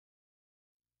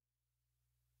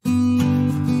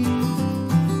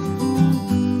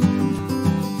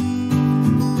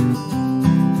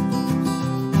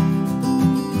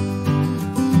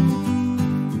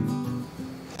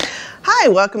Hi,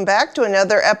 welcome back to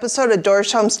another episode of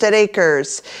Dorsch Homestead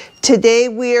Acres. Today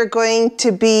we are going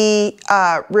to be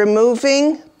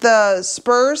removing the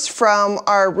spurs from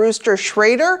our Rooster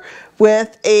Schrader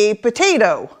with a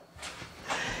potato.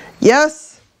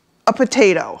 Yes, a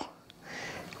potato.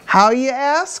 How, you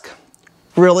ask?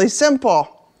 Really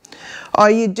simple. All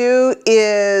you do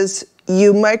is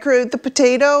you microwave the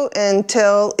potato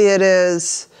until it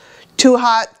is too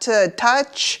hot to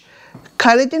touch,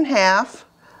 cut it in half,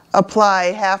 apply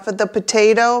half of the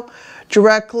potato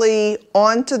directly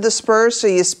onto the spur, so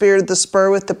you spear the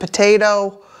spur with the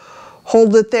potato,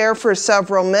 hold it there for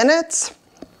several minutes,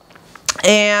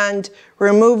 and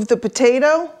remove the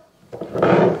potato.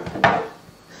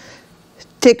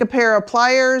 Take a pair of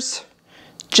pliers,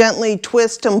 gently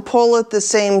twist and pull at the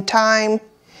same time,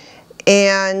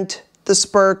 and the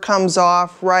spur comes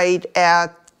off right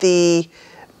at the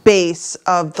base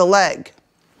of the leg.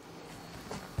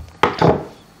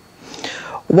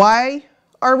 Why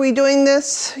are we doing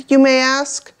this, you may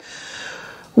ask?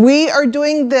 We are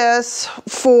doing this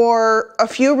for a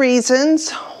few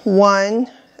reasons.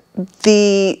 One,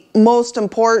 the most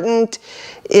important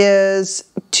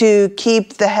is to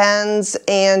keep the hens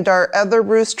and our other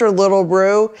rooster, Little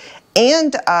Roo,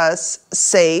 and us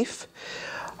safe.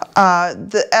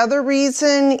 The other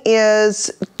reason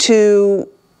is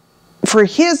for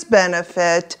his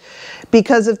benefit,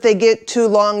 because if they get too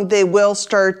long, they will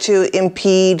start to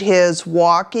impede his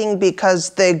walking because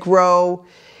they grow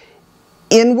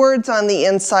inwards on the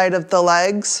inside of the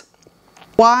legs.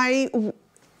 Why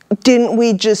didn't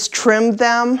we just trim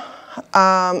them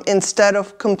instead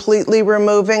of completely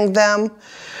removing them?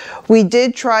 We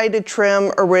did try to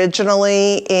trim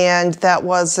originally, and that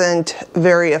wasn't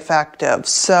very effective.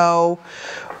 So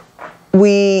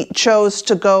we chose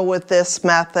to go with this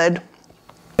method.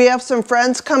 We have some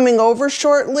friends coming over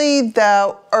shortly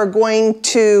that are going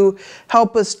to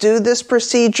help us do this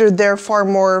procedure. They're far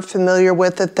more familiar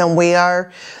with it than we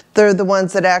are. They're the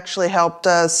ones that actually helped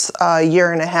us a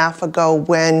year and a half ago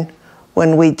when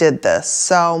we did this.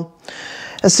 So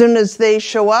as soon as they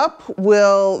show up,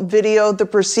 we'll video the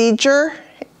procedure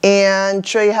and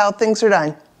show you how things are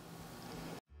done.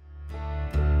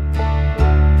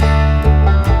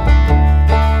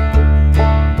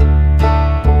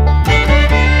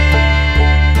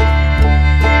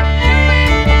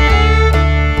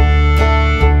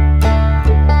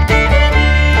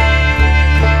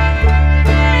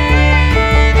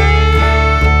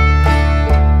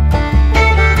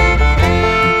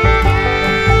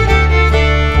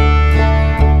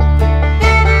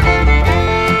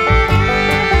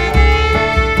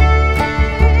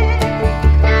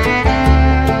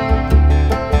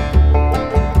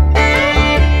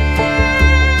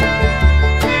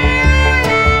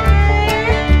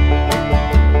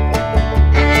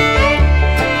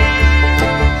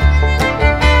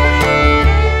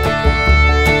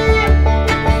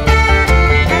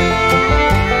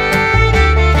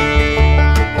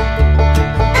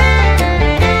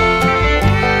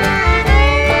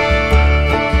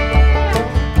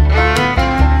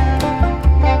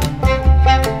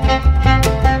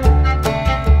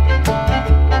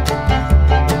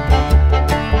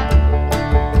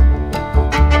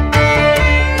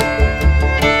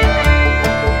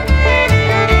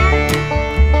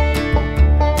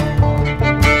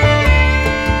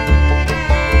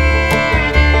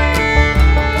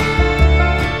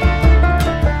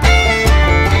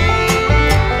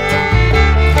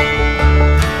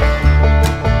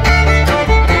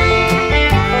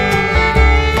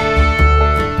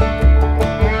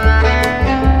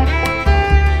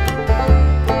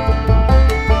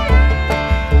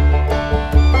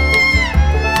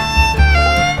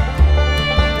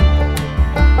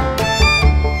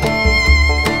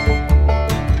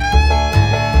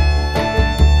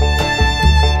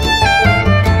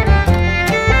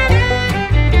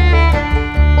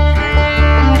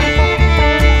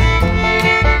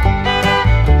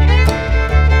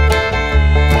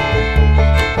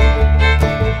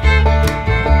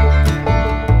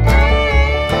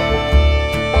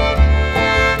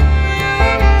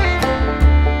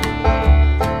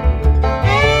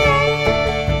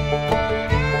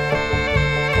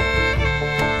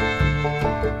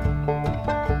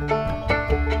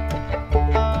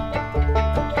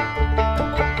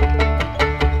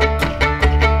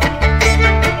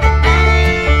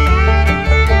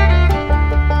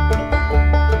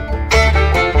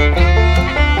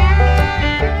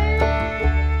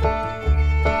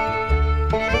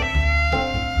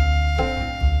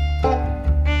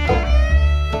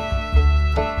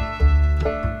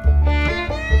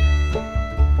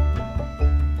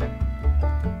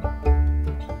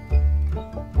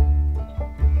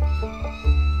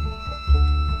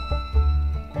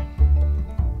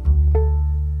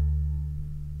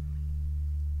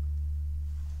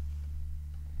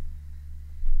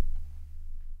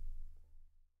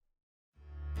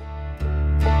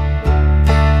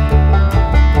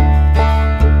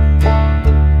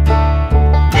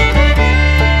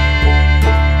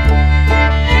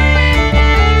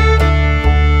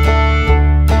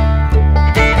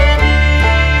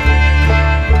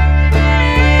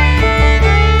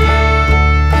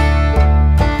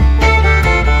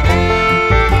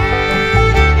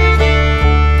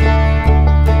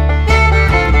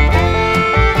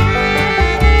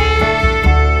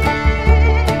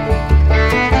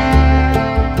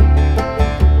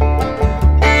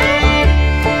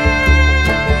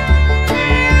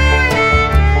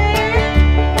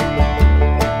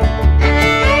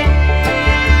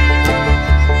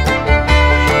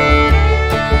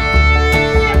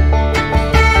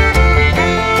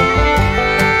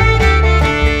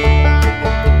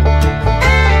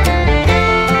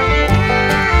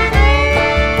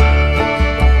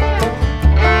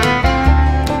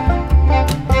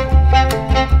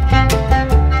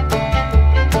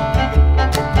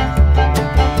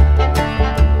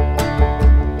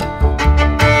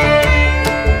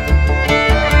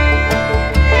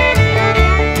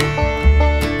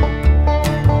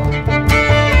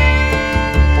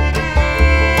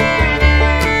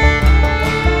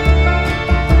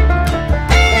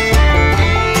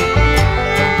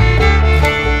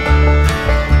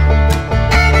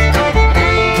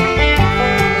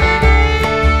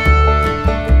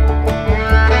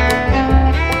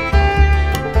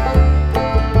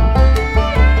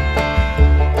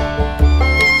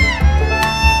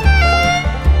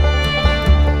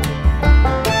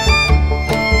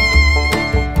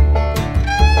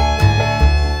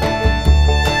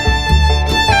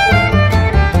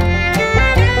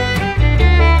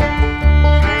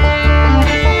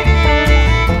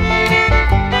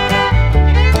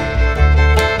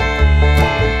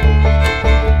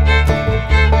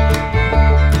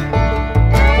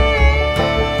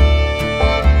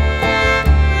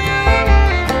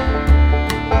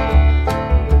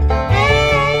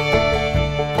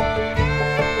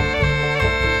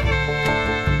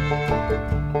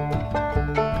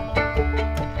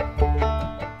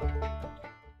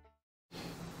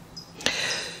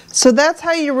 So that's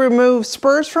how you remove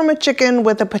spurs from a chicken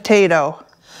with a potato.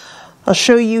 I'll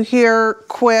show you here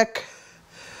quick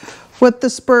what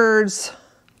the spurs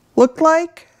look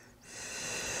like.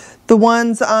 The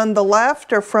ones on the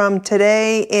left are from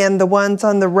today, and the ones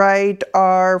on the right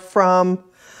are from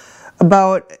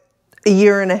about a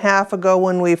year and a half ago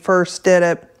when we first did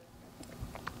it.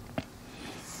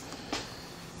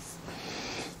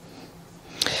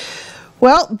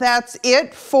 Well, that's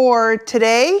it for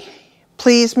today.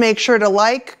 Please make sure to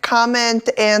like, comment,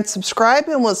 and subscribe,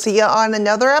 and we'll see you on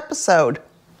another episode.